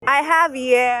have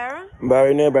here.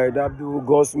 Barine by Dabdu,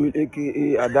 Goswill,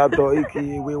 aka Adapter,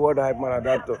 aka Wayward Hype Man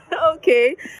Adapter.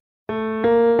 Okay.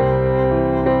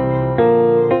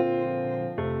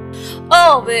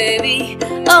 Oh baby,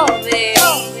 oh baby,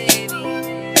 oh baby,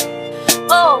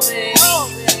 oh baby, oh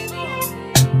baby.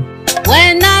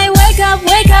 When I wake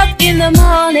up in the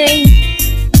morning,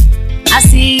 I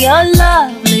see your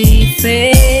lovely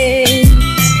face.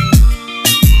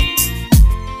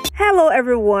 Hello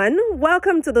everyone,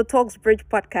 welcome to the Talks Bridge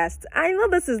podcast. I know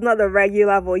this is not the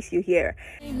regular voice you hear.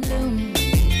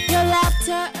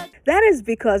 That is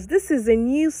because this is a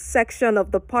new section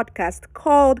of the podcast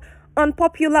called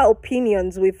Unpopular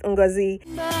Opinions with Ngozi.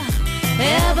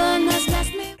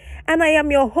 And I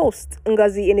am your host,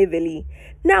 Ngozi Ineveli.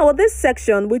 Now, in this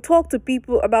section, we talk to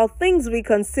people about things we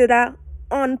consider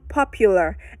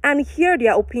unpopular and hear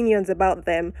their opinions about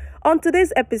them. On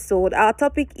today's episode, our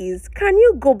topic is, can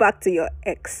you go back to your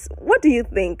ex? What do you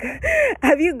think?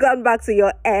 Have you gone back to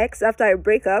your ex after a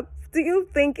breakup? Do you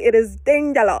think it is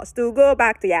dangerous to go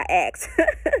back to your ex?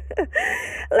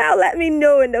 Now let me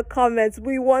know in the comments.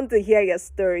 We want to hear your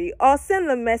story. Or send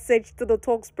a message to the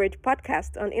Talks Bridge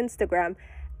podcast on Instagram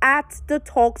at the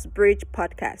Talks Bridge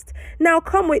podcast. Now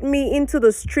come with me into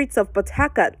the streets of Port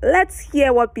Harcourt. Let's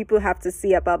hear what people have to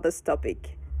say about this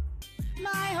topic. My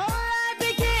whole life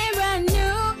became brand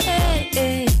new,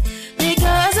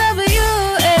 because of you,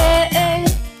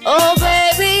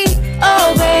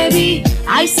 Oh baby,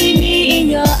 I see me in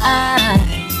your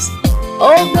eyes.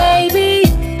 Oh baby,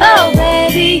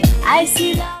 I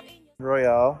see love in your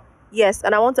Royal. Yes,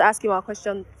 and I want to ask you a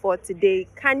question for today.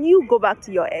 Can you go back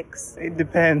to your ex? It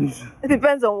depends It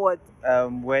depends on what?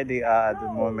 where they are at the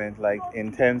moment, like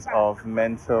in terms of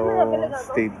mental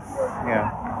states.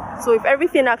 Yeah. So if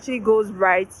everything actually goes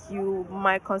right, you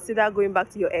might consider going back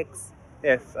to your ex.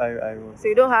 Yes, I will. So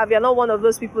you're not one of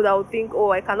those people that would think,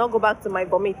 oh, I cannot go back to my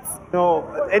vomit. No,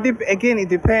 again, it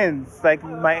depends. Like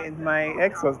my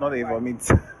ex was not a vomit.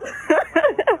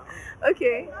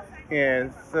 Okay. Yeah,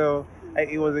 so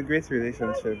it was a great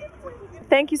relationship.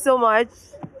 Thank you so much.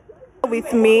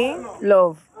 With me,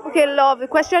 Love. okay, love. The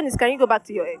question is, can you go back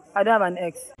to your ex? I don't have an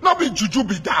ex. Not be juju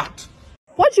be that.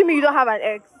 What do you mean you don't have an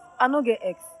ex? I don't get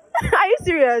ex. Are you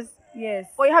serious? Yes.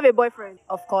 Or you have a boyfriend?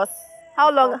 Of course.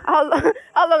 How long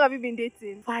have you been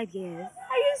dating? 5 years.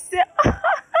 Are you serious?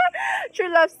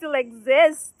 True love still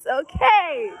exists.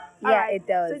 Okay. Yeah, Alright. it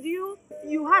does. So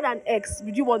you had an ex?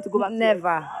 Would you want to go back? To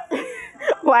Never. your ex?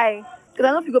 Why? Because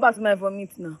I don't feel go back to my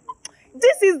vomit now.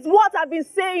 This is what I've been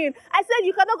saying. I said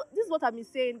you cannot. This is what I've been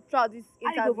saying throughout this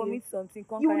I interview. go vomit something.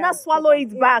 You will not swallow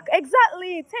it back.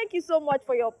 Exactly. Thank you so much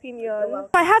for your opinion.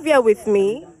 I have here with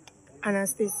me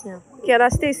Anastasia. okay,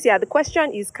 Anastasia. The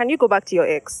question is, can you go back to your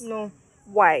ex? No.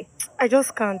 Why? I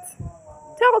just can't.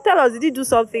 Tell us, did he do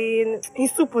something?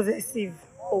 He's too possessive.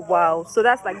 Oh wow. So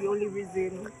that's like the only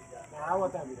reason.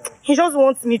 He just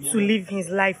wants me to live his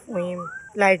life for him.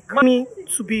 Like me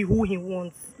to be who he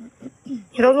wants.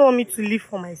 He doesn't want me to live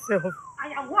for myself.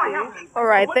 All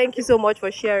right. Thank you so much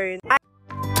for sharing.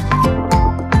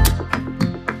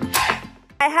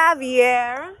 I have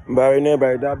here. Barine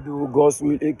by Dabdu,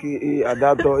 Goswill, aka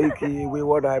Adapter, aka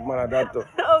Wayward Hype Man Adapter.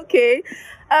 Okay.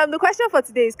 The question for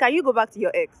today is, can you go back to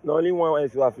your ex? The only one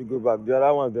else who have to go back. The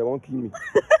other ones, they won't kill me.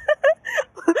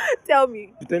 Tell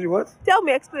me. To tell you what? Tell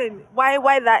me. Explain.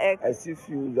 Why that ex? I still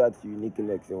feel that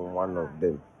uniqueness in one of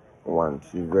them. One,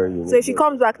 she's very unique. So if she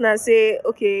comes back now and say,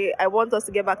 okay, I want us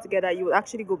to get back together, you will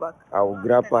actually go back? I will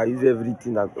grab her, use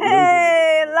everything.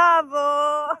 Hey, love.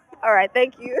 All right,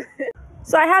 thank you.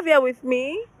 So I have here with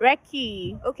me.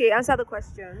 Reki. Okay, answer the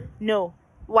question. No.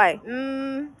 Why?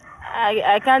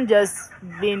 I can't just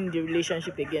be in the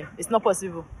relationship again. It's not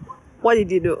possible. What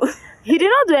did you do? He did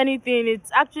not do anything.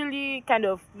 It's actually kind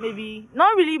of maybe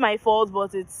not really my fault,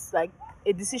 but it's like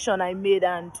a decision I made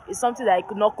and it's something that I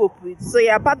could not cope with. So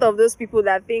you're part of those people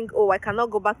that think, oh, I cannot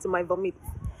go back to my vomit.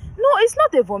 No, it's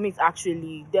not a vomit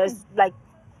actually. There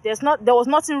was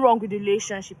nothing wrong with the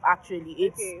relationship actually.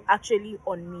 It's actually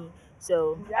on me.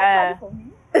 So yeah.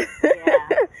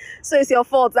 So it's your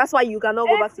fault. That's why you cannot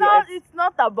go back to your ex. It's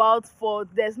not about fault.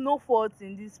 There's no fault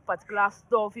in this particular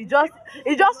stuff. It's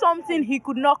just something he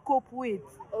could not cope with.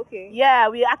 Okay. Yeah,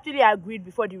 we actually agreed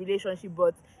before the relationship,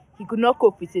 but he could not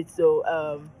cope with it. So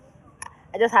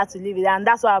I just had to leave it, and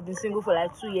that's why I've been single for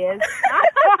like 2 years.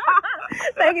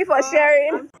 Thank you for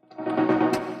sharing.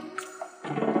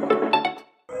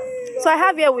 So I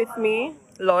have here with me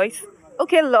Lois.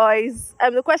 Okay, Lois.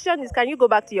 The question is, can you go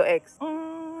back to your ex?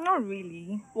 Not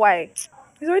really. Why? It's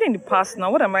already in the past now.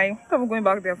 What am I going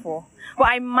back there for? But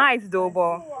I might though,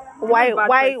 but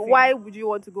why would you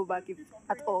want to go back if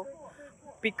at all?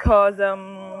 because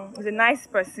he's a nice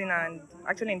person and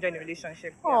actually enjoying the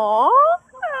relationship. Yeah. Aww.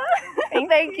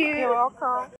 Thank you. You're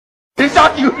welcome.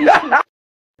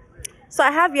 So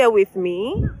I have here with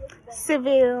me.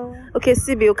 Civil. Okay,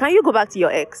 Sibyl, can you go back to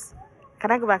your ex? Can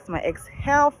I go back to my ex?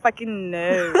 Hell fucking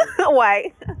no.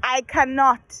 Why? I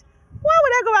cannot. Why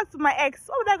would I go back to my ex?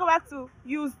 Why would I go back to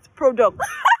used products?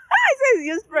 I said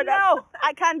used product. No,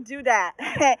 I can't do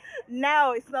that.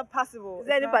 No, it's not possible. Is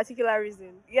there any It's not- particular reason?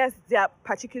 Yes, there are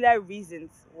particular reasons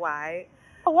why.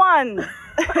 One, the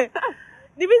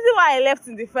reason why I left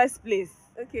in the first place.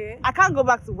 Okay. I can't go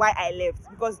back to why I left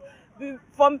because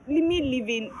from me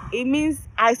leaving, it means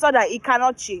I saw that it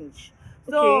cannot change.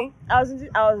 So Okay. I was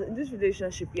in this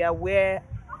relationship here where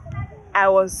I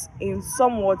was in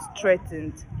somewhat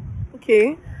threatened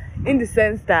Okay. in the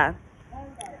sense that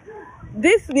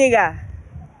this nigga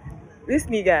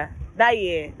that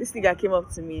year, this nigga came up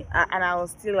to me and I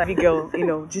was still like big girl,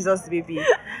 Jesus baby.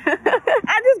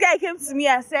 And this guy came to me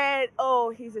and said, "Oh,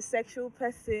 he's a sexual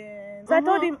person." So I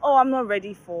told him, "Oh, I'm not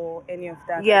ready for any of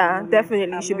that." Yeah, I'm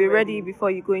definitely. You should not be ready before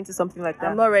you go into something like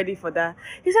that. I'm not ready for that.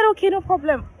 He said, "Okay, no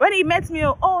problem." When he met me,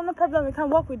 "Oh, no problem, we can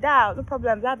work with that. No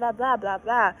problem, blah, blah, blah, blah,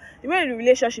 blah." The way the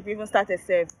relationship even started,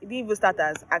 it didn't even start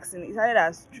as asking. It started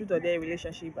as truth or dare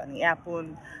relationship, and it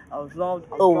happened. I was loved.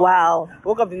 Oh, wow.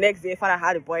 Woke up the next day, found out I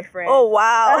had a boyfriend. Oh,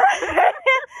 wow.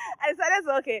 I decided,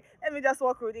 so, okay, let me just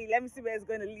walk with it. Let me see where it's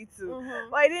going to lead to.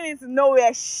 But I didn't lead to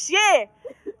nowhere. Shit.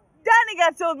 That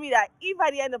nigga told me that if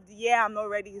at the end of the year I'm not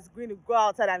ready, he's going to go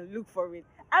outside and look for it.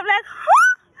 I'm like,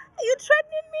 huh? Are you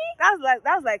threatening me?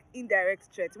 That's like indirect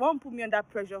threat. You won't put me under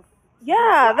pressure.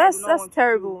 Yeah, I that's do not want to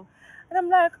terrible. do. And I'm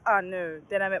like, oh no.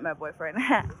 Then I met my boyfriend.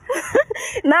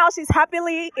 Now she's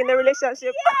happily in the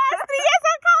relationship. Yes, 3 years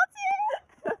I'm counting.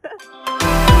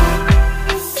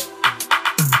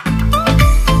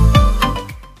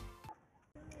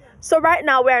 So right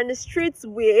now we're in the streets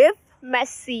with.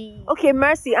 Mercy. Okay,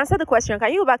 Mercy, answer the question.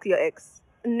 Can you go back to your ex?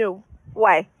 No.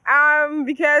 Why?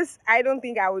 Because I don't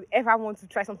think I would ever want to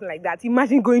try something like that.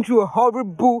 Imagine going through a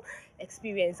horrible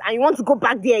experience and you want to go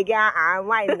back there again.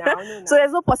 Why now? No. So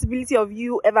there's no possibility of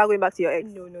you ever going back to your ex?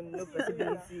 No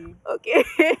possibility. Okay.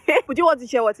 Would you want to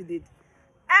share what he did?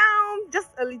 Just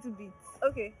a little bit.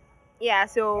 Okay. Yeah,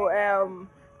 so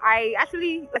I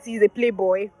actually, he's a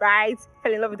playboy, right?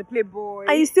 Fell in love with the playboy.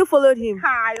 And you still followed him?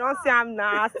 I don't say I'm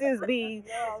now since be.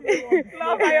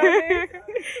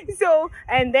 So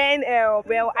and then I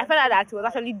found out that he was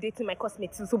actually dating my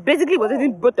classmate too. So basically, he was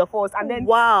dating both of us. And then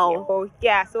Wow.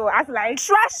 so I was like,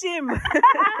 Trash him.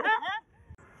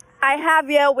 I have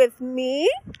here with me.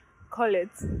 Call it.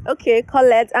 Okay,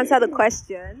 Colette, answer the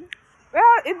question. Well,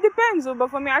 it depends, but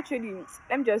for me, actually,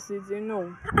 let me just say,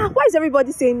 no. Why is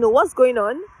everybody saying no? What's going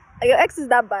on? Your ex is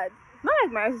that bad? Not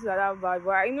like my exes are that bad,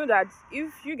 but I know that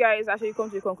if you guys actually come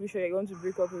to a conclusion you're going to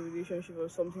break up a relationship or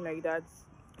something like that,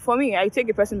 for me, I take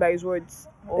a person by his words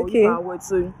or Okay. her words.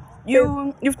 So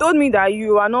you've told me that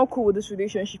you are not cool with this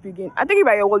relationship again. I take it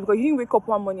by your word because you didn't wake up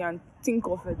one morning and think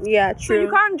of it. Yeah, So true.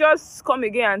 you can't just come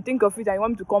again and think of it and you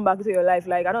want me to come back into your life.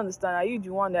 Like, I don't understand. Are you the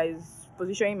one that is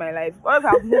positioning my life? What if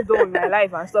I've moved on with my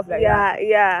life and stuff like that?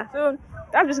 Yeah. So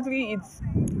that's basically it.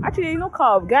 Actually,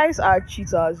 Carl, guys are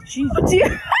cheaters. Jesus.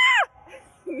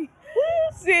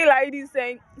 See, like this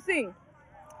saying,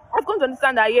 I've come to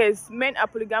understand that yes, men are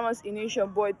polygamous in nature,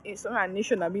 but it's not a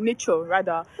nation, I mean nature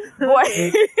rather. But but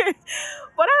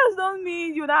that does not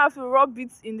mean you don't have to rub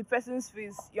it in the person's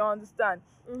face. You understand?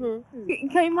 Mm-hmm. You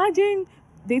can imagine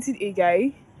dating a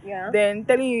guy, Yeah. then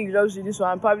telling you he loves you this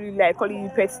one, probably like calling you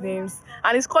pet names,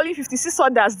 and he's calling 56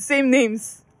 others the same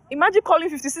names. Imagine calling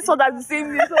 56 others the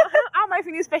same names. So how am I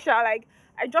feeling special? Like,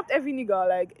 I dropped every nigga,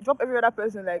 like drop every other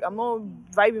person. Like, I'm not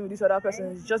vibing with this other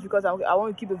person. It's just because I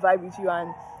want to keep the vibe with you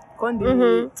and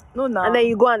no now. And then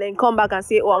you go and then come back and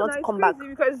say, oh, I want No, to it's come back.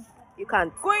 crazy because You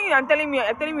can't. going in and telling me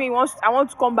I want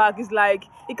to come back is like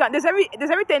he can. There's every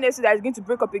tendency that he's going to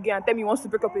break up again and tell me he wants to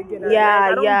break up again. And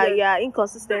I don't get it.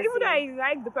 Inconsistency. Even though I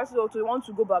like the person or to want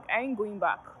to go back, I ain't going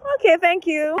back. Okay, thank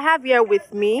you. I have here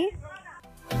with me.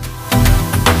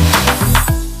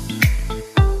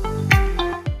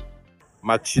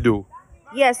 Machido.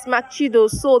 Yes, Machido.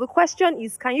 So the question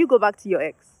is, can you go back to your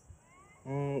ex?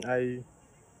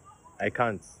 I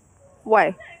can't. Why?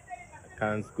 I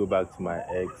can't go back to my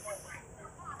ex,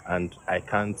 and I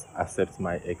can't accept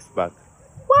my ex back.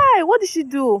 Why? What did she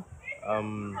do?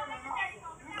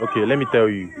 Okay, let me tell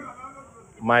you.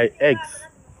 My ex,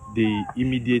 the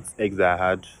immediate ex I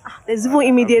had, There's even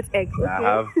immediate ex.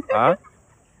 I have,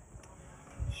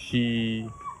 she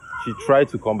tried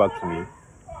to come back to me.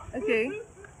 Okay.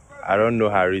 I don't know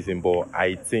her reason, but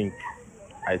I think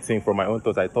from my own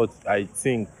thoughts, I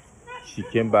think she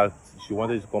came back. She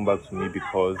wanted to come back to me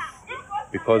because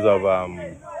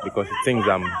she thinks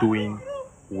I'm doing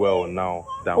well now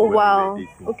than Oh when we wow. were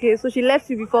dating. Okay, so she left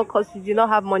you before because she did not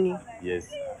have money. Yes.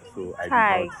 So I did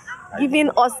Hi. not. I Giving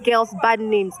did not- us girls bad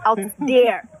names out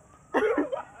there.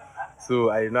 So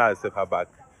I did not accept her back.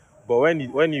 But when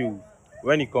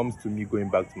it comes to me going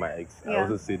back to my ex, I Yeah.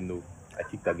 also said no. I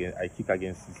kick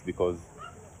against it because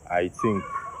I think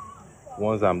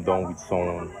once I'm done with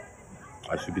someone,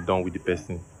 I should be done with the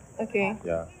person. Okay.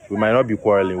 Yeah. We might not be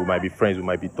quarreling, we might be friends, we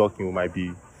might be talking, we might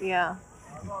be Yeah.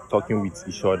 talking with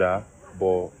each other,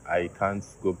 but I can't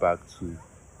go back to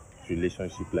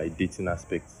relationship like dating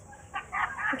aspects.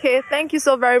 Okay, thank you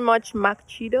so very much, Mark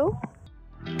Chido.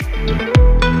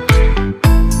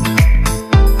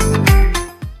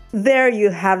 There you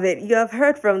have it. You have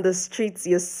heard from the streets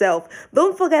yourself.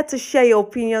 Don't forget to share your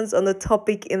opinions on the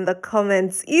topic in the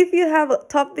comments. If you have a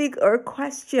topic or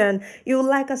question you would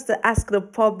like us to ask the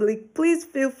public, please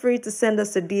feel free to send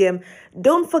us a DM.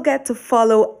 Don't forget to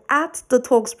follow at the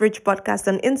Talksbridge Podcast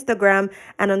on Instagram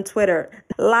and on Twitter.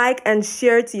 Like and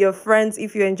share to your friends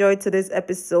if you enjoyed today's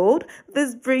episode.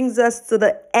 This brings us to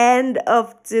the end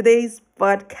of today's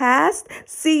podcast.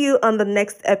 See you on the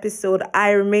next episode.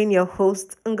 I remain your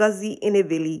host, Ngozi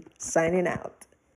Inevili, signing out.